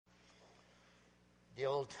The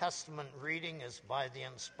Old Testament reading is by the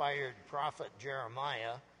inspired prophet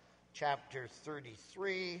Jeremiah, chapter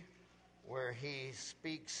 33, where he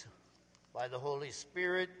speaks by the Holy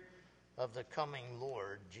Spirit of the coming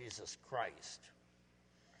Lord Jesus Christ.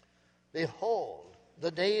 Behold, the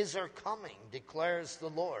days are coming, declares the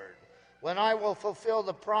Lord, when I will fulfill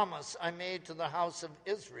the promise I made to the house of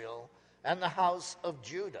Israel and the house of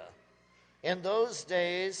Judah. In those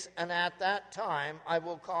days and at that time I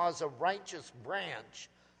will cause a righteous branch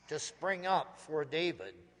to spring up for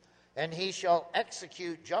David, and he shall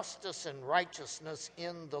execute justice and righteousness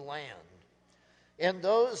in the land. In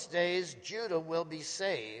those days Judah will be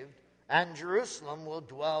saved, and Jerusalem will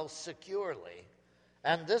dwell securely.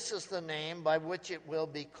 And this is the name by which it will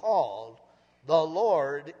be called: the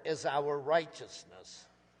Lord is our righteousness.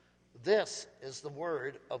 This is the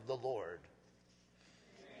word of the Lord.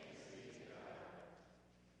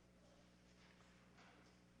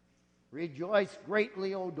 Rejoice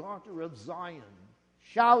greatly, O daughter of Zion.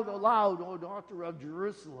 Shout aloud, O daughter of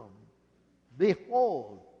Jerusalem.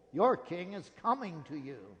 Behold, your king is coming to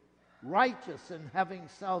you, righteous and having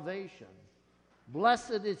salvation.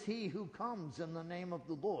 Blessed is he who comes in the name of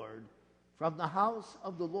the Lord. From the house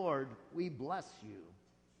of the Lord we bless you.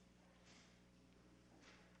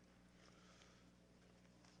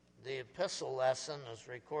 The epistle lesson is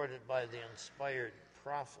recorded by the inspired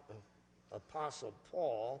Apostle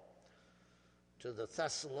Paul to the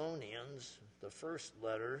Thessalonians, the first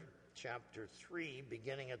letter, chapter 3,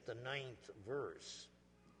 beginning at the 9th verse.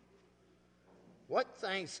 What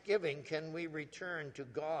thanksgiving can we return to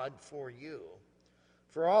God for you,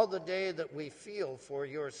 for all the day that we feel for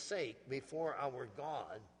your sake before our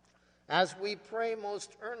God, as we pray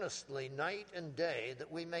most earnestly night and day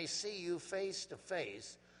that we may see you face to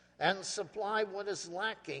face and supply what is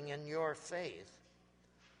lacking in your faith?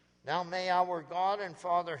 Now may our God and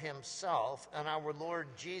Father himself and our Lord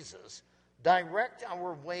Jesus direct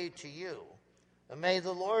our way to you. And may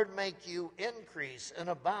the Lord make you increase and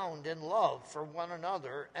abound in love for one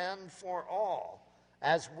another and for all,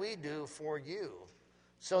 as we do for you,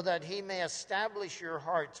 so that he may establish your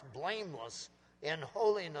hearts blameless in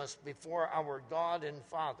holiness before our God and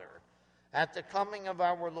Father, at the coming of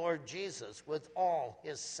our Lord Jesus with all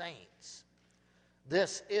his saints.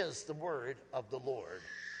 This is the word of the Lord.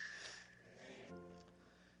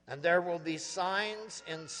 And there will be signs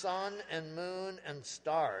in sun and moon and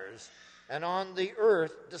stars, and on the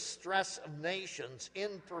earth distress of nations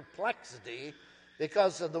in perplexity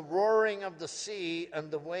because of the roaring of the sea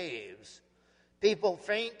and the waves, people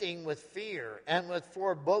fainting with fear and with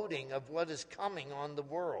foreboding of what is coming on the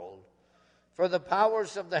world. For the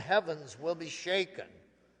powers of the heavens will be shaken,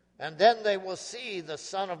 and then they will see the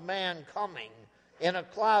Son of Man coming in a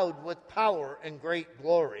cloud with power and great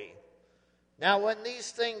glory. Now when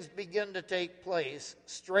these things begin to take place,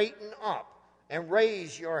 straighten up and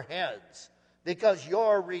raise your heads, because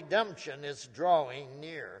your redemption is drawing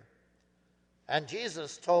near. And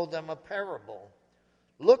Jesus told them a parable.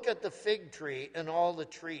 Look at the fig tree and all the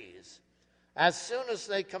trees. As soon as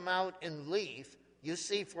they come out in leaf, you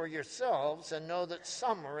see for yourselves and know that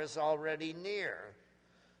summer is already near.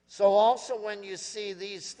 So also when you see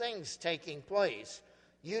these things taking place,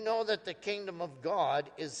 you know that the kingdom of God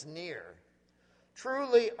is near.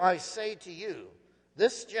 Truly, I say to you,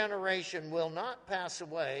 this generation will not pass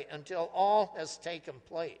away until all has taken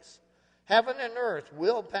place. Heaven and earth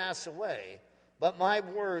will pass away, but my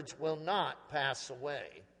words will not pass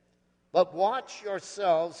away. But watch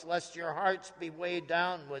yourselves, lest your hearts be weighed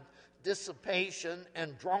down with dissipation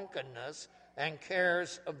and drunkenness and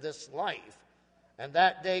cares of this life, and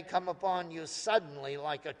that day come upon you suddenly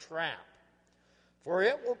like a trap. For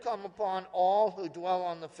it will come upon all who dwell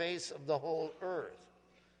on the face of the whole earth.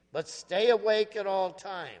 But stay awake at all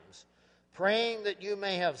times, praying that you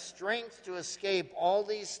may have strength to escape all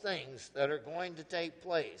these things that are going to take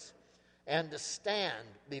place, and to stand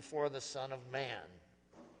before the Son of Man.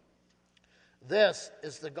 This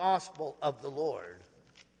is the gospel of the Lord.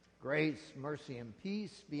 Grace, mercy, and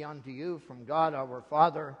peace be unto you from God our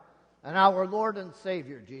Father and our Lord and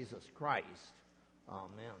Savior Jesus Christ.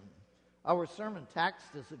 Amen. Our sermon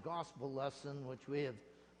text is a gospel lesson which we have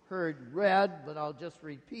heard read, but I'll just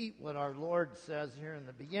repeat what our Lord says here in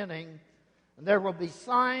the beginning. And there will be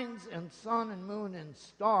signs in sun and moon and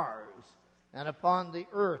stars, and upon the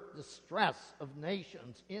earth distress of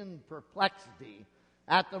nations in perplexity,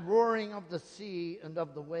 at the roaring of the sea and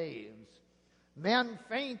of the waves, men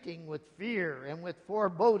fainting with fear and with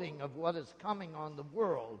foreboding of what is coming on the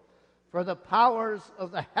world, for the powers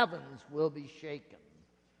of the heavens will be shaken.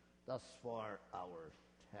 Thus far our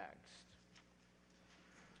text.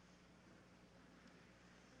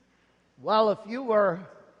 Well, if you were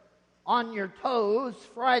on your toes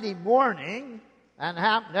Friday morning and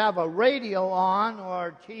happened to have a radio on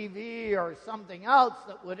or TV or something else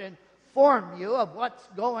that would inform you of what's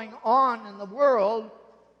going on in the world,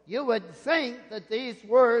 you would think that these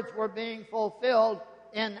words were being fulfilled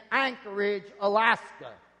in Anchorage,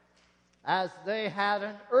 Alaska, as they had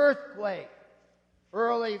an earthquake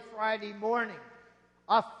early Friday morning.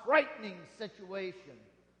 A frightening situation.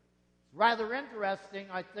 Rather interesting,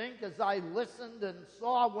 I think, as I listened and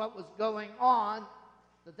saw what was going on,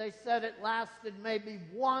 that they said it lasted maybe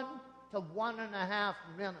 1 to 1.5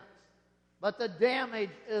 minutes. But the damage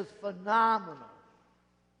is phenomenal.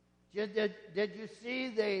 Did you see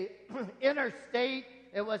the interstate?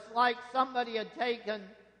 It was like somebody had taken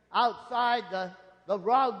outside the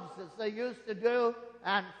rugs, as they used to do,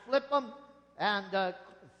 and flip them, and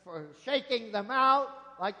for shaking them out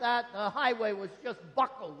like that. The highway was just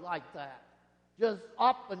buckled like that, just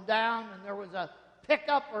up and down, and there was a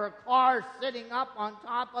pickup or a car sitting up on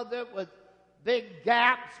top of it with big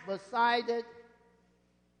gaps beside it.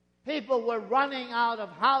 People were running out of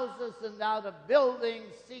houses and out of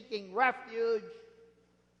buildings seeking refuge.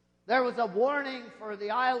 There was a warning for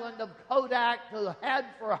the island of Kodak to head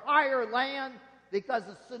for higher land because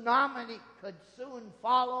a tsunami could soon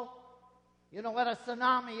follow. You know what a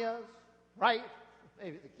tsunami is, right?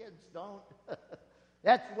 Maybe the kids don't.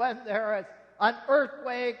 That's when there is an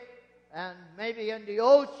earthquake and maybe in the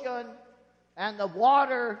ocean, and the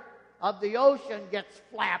water of the ocean gets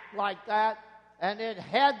flapped like that, and it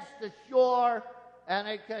heads to shore, and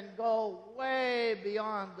it can go way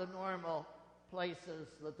beyond the normal places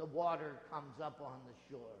that the water comes up on the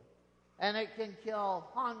shore. And it can kill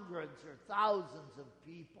hundreds or thousands of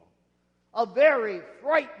people. A very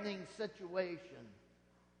frightening situation.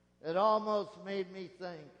 It almost made me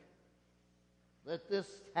think that this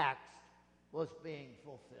text was being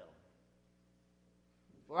fulfilled.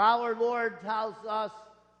 For our Lord tells us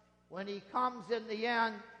when He comes in the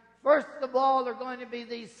end, first of all, there are going to be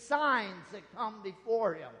these signs that come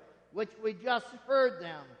before Him, which we just heard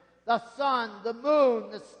them. The sun, the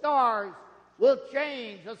moon, the stars will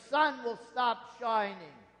change. The sun will stop shining.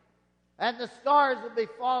 And the stars will be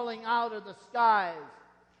falling out of the skies.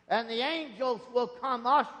 And the angels will come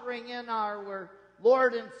ushering in our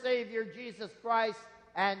Lord and Savior Jesus Christ.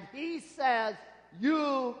 And He says,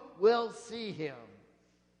 you will see Him.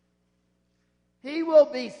 He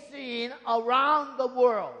will be seen around the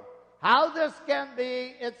world. How this can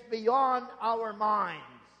be, it's beyond our minds.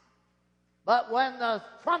 But when the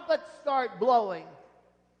trumpets start blowing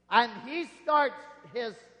and He starts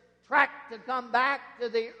His trek to come back to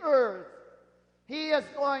the earth, He is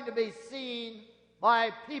going to be seen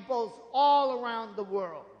by peoples all around the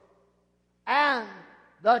world. And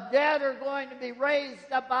the dead are going to be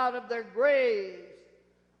raised up out of their graves,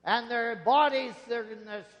 and their bodies and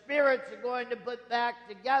their spirits are going to put back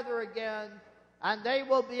together again, and they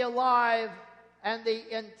will be alive, and the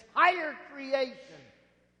entire creation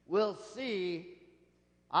will see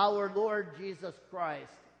our Lord Jesus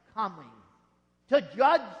Christ coming to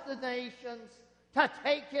judge the nations, to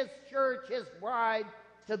take His church, His bride,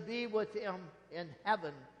 to be with Him in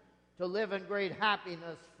heaven, to live in great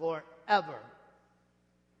happiness forever.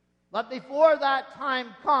 But before that time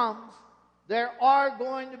comes, there are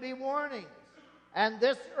going to be warnings. And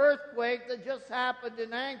this earthquake that just happened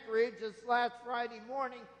in Anchorage this last Friday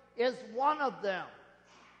morning is one of them.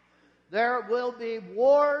 There will be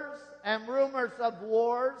wars and rumors of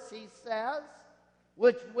wars, he says,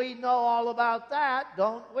 which we know all about that,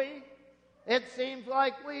 don't we? It seems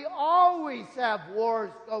like we always have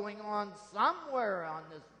wars going on somewhere on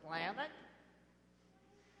this planet.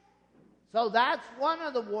 So that's one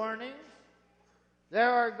of the warnings. There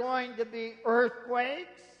are going to be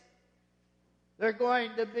earthquakes. There are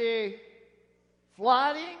going to be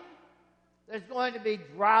flooding. There's going to be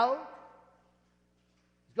drought.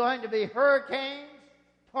 There's going to be hurricanes,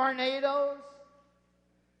 tornadoes.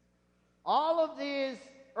 All of these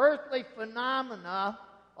earthly phenomena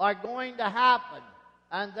are going to happen,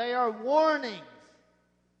 and they are warnings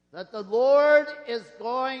that the Lord is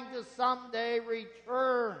going to someday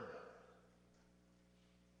return.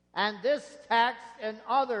 And this text and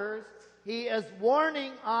others, He is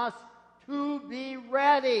warning us to be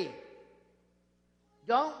ready.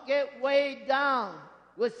 Don't get weighed down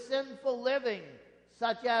with sinful living,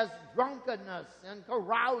 such as drunkenness and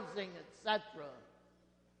carousing, etc.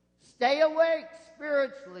 Stay awake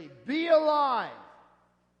spiritually. Be alive.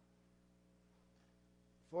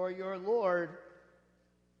 For your Lord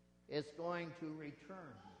is going to return.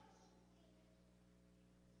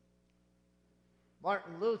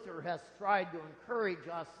 Martin Luther has tried to encourage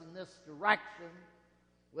us in this direction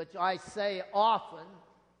which I say often,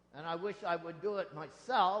 and I wish I would do it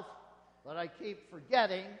myself, but I keep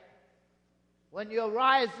forgetting. When you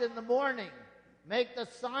arise in the morning, make the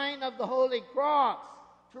sign of the Holy Cross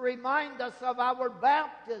to remind us of our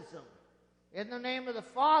baptism. In the name of the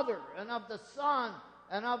Father, and of the Son,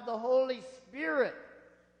 and of the Holy Spirit.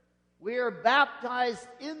 We are baptized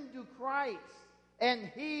into Christ,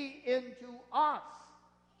 and He into us.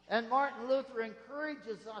 And Martin Luther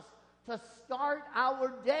encourages us to start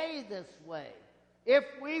our day this way. If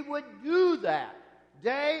we would do that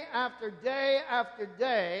day after day after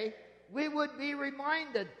day, we would be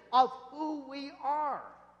reminded of who we are.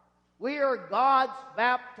 We are God's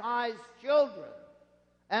baptized children.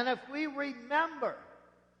 And if we remember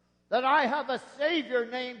that I have a Savior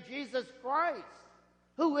named Jesus Christ,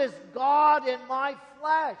 who is God in my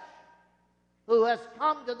flesh, who has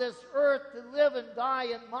come to this earth to live and die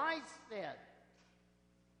in my stead,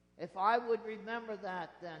 if I would remember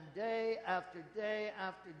that, then day after day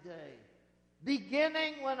after day,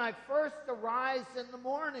 beginning when I first arise in the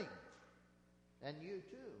morning, and you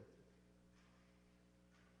too,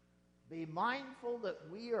 be mindful that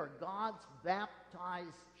we are God's baptized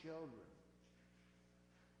children.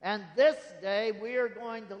 And this day we are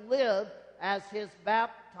going to live as His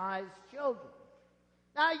baptized children.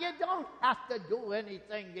 Now, you don't have to do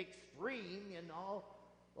anything extreme,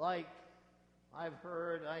 like I've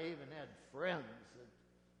heard, I even had friends that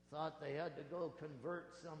thought they had to go convert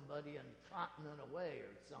somebody in continent away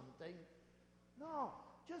or something. No,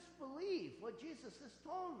 just believe what Jesus has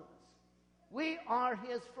told us. We are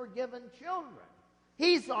His forgiven children.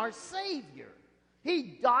 He's our Savior.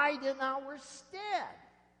 He died in our stead.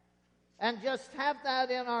 And just have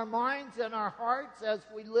that in our minds and our hearts as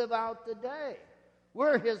we live out the day.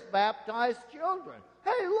 We're His baptized children.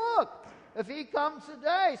 Hey, look, if He comes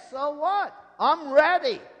today, so what? I'm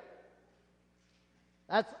ready.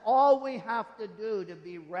 That's all we have to do to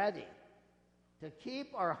be ready. To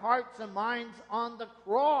keep our hearts and minds on the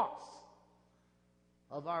cross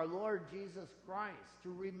of our Lord Jesus Christ.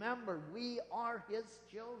 To remember we are His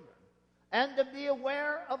children. And to be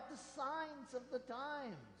aware of the signs of the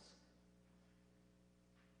times.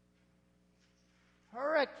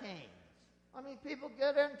 Hurricanes. I mean, people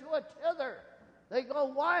get into a tither. They go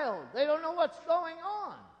wild. They don't know what's going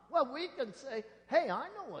on. Well, we can say, hey, I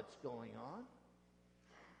know what's going on.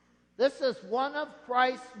 This is one of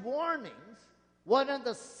Christ's warnings, one of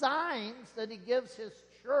the signs that He gives His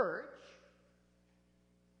church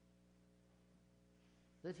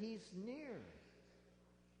that He's near.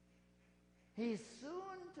 He's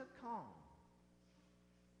soon to come.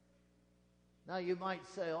 Now you might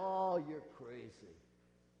say, oh, you're crazy.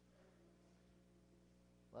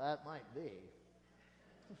 Well, that might be.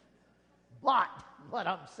 But what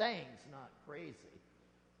I'm saying is not crazy.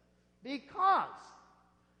 Because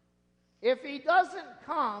if He doesn't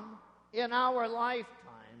come in our lifetime,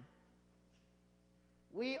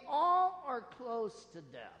 we all are close to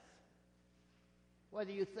death,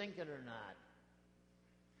 whether you think it or not.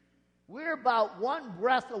 We're about one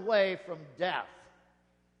breath away from death.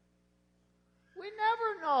 We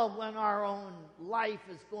never know when our own life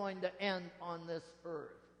is going to end on this earth.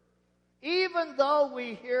 Even though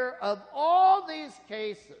we hear of all these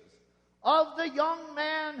cases, of the young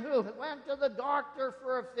man who went to the doctor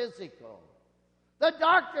for a physical. The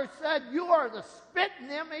doctor said, you are the spitting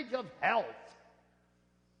image of health.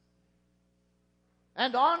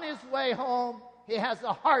 And on his way home, he has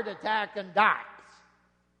a heart attack and dies.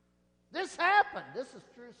 This happened. This is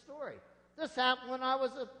a true story. This happened when I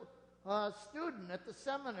was a student at the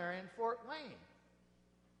seminary in Fort Wayne.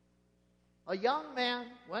 A young man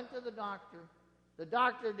went to the doctor. The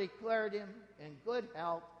doctor declared him in good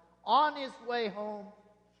health. On his way home,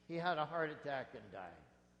 he had a heart attack and died.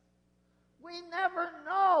 We never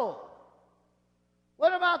know.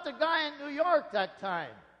 What about the guy in New York that time?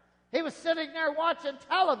 He was sitting there watching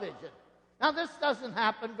television. Now, this doesn't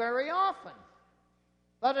happen very often.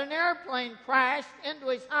 But an airplane crashed into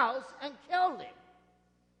his house and killed him.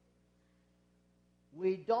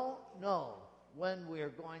 We don't know when we're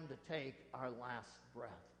going to take our last breath.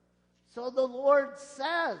 So the Lord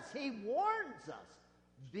says, He warns us,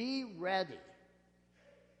 be ready.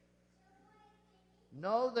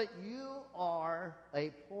 Know that you are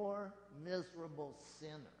a poor, miserable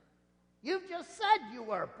sinner. You've just said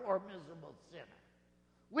you are a poor, miserable sinner.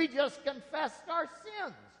 We just confessed our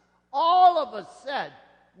sins. All of us said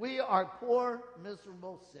we are poor,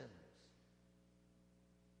 miserable sinners.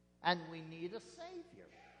 And we need a Savior.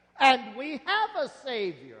 And we have a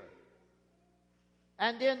Savior.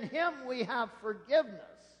 And in Him we have forgiveness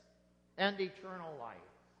and eternal life.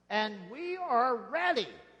 And we are ready.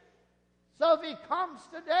 So if he comes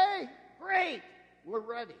today, great, we're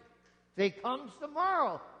ready. If he comes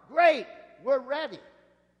tomorrow, great, we're ready.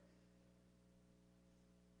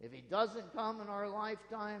 If he doesn't come in our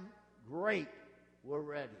lifetime, great, we're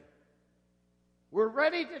ready. We're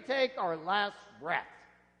ready to take our last breath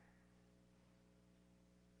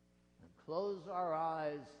and close our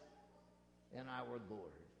eyes in our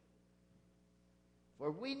Lord. For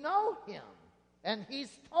we know him, and he's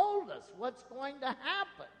told us what's going to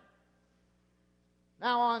happen.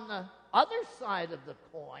 Now, on the other side of the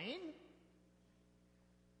coin,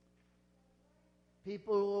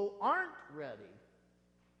 people who aren't ready,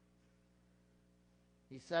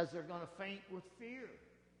 he says they're going to faint with fear.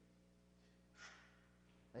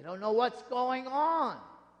 They don't know what's going on.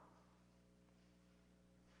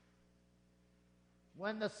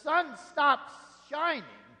 When the sun stops shining,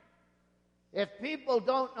 if people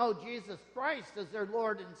don't know Jesus Christ as their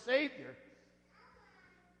Lord and Savior,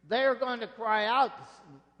 they're going to cry out.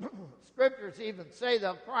 Scriptures even say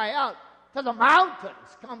they'll cry out to the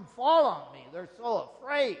mountains, come fall on me. They're so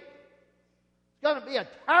afraid. It's going to be a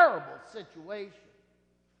terrible situation.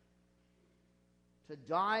 To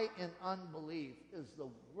die in unbelief is the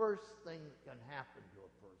worst thing that can happen to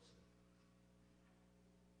a person.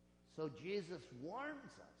 So Jesus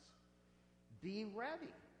warns us, be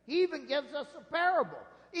ready. He even gives us a parable,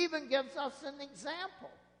 even gives us an example.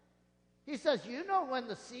 He says, you know when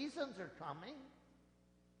the seasons are coming.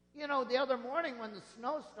 You know, the other morning when the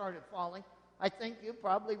snow started falling, I think you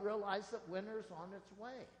probably realized that winter's on its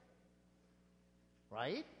way.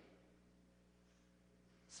 Right?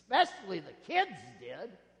 Especially the kids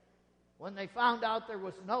did when they found out there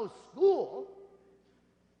was no school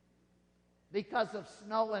because of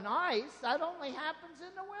snow and ice. That only happens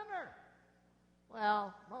in the winter.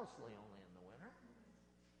 Well, mostly only in the winter.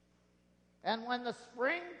 And when the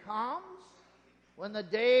spring comes, when the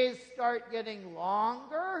days start getting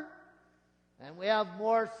longer, and we have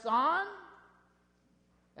more sun,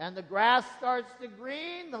 and the grass starts to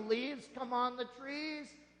green, the leaves come on the trees,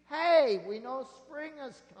 hey, we know spring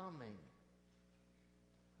is coming.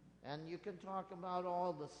 And you can talk about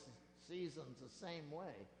all the seasons the same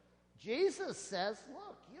way. Jesus says,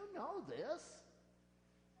 look, you know this.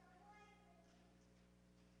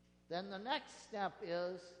 Then the next step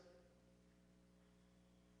is,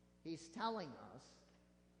 he's telling us,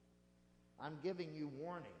 I'm giving you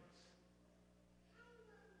warnings.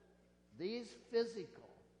 These physical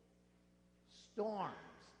storms,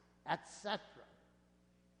 etc.,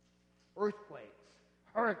 earthquakes,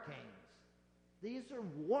 hurricanes, these are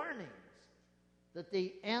warnings that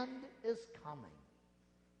the end is coming.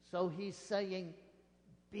 So he's saying,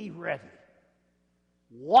 be ready.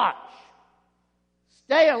 Watch.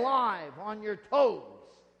 Stay alive on your toes.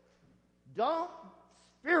 Don't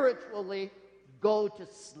spiritually go to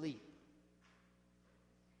sleep.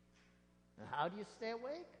 And how do you stay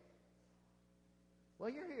awake? Well,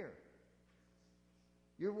 you're here.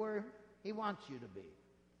 You're where he wants you to be.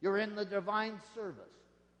 You're in the divine service.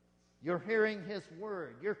 You're hearing his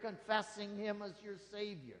word. You're confessing him as your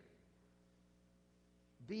Savior.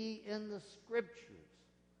 Be in the Scriptures.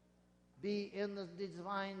 Be in the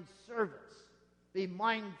divine service. Be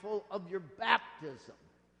mindful of your baptism.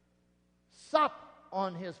 Sup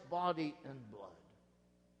on his body and blood.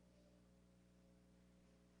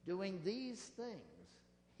 Doing these things,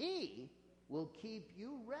 he will keep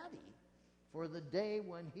you ready for the day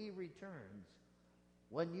when he returns,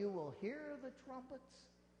 when you will hear the trumpets,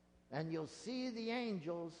 and you'll see the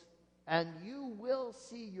angels, and you will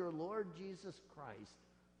see your Lord Jesus Christ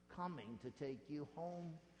coming to take you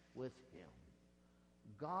home with him.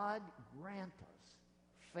 God grant us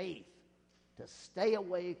faith to stay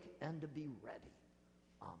awake and to be ready.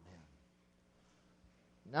 Amen.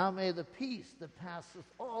 Now may the peace that passeth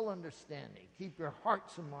all understanding keep your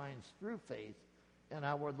hearts and minds through faith in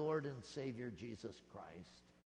our Lord and Savior Jesus Christ.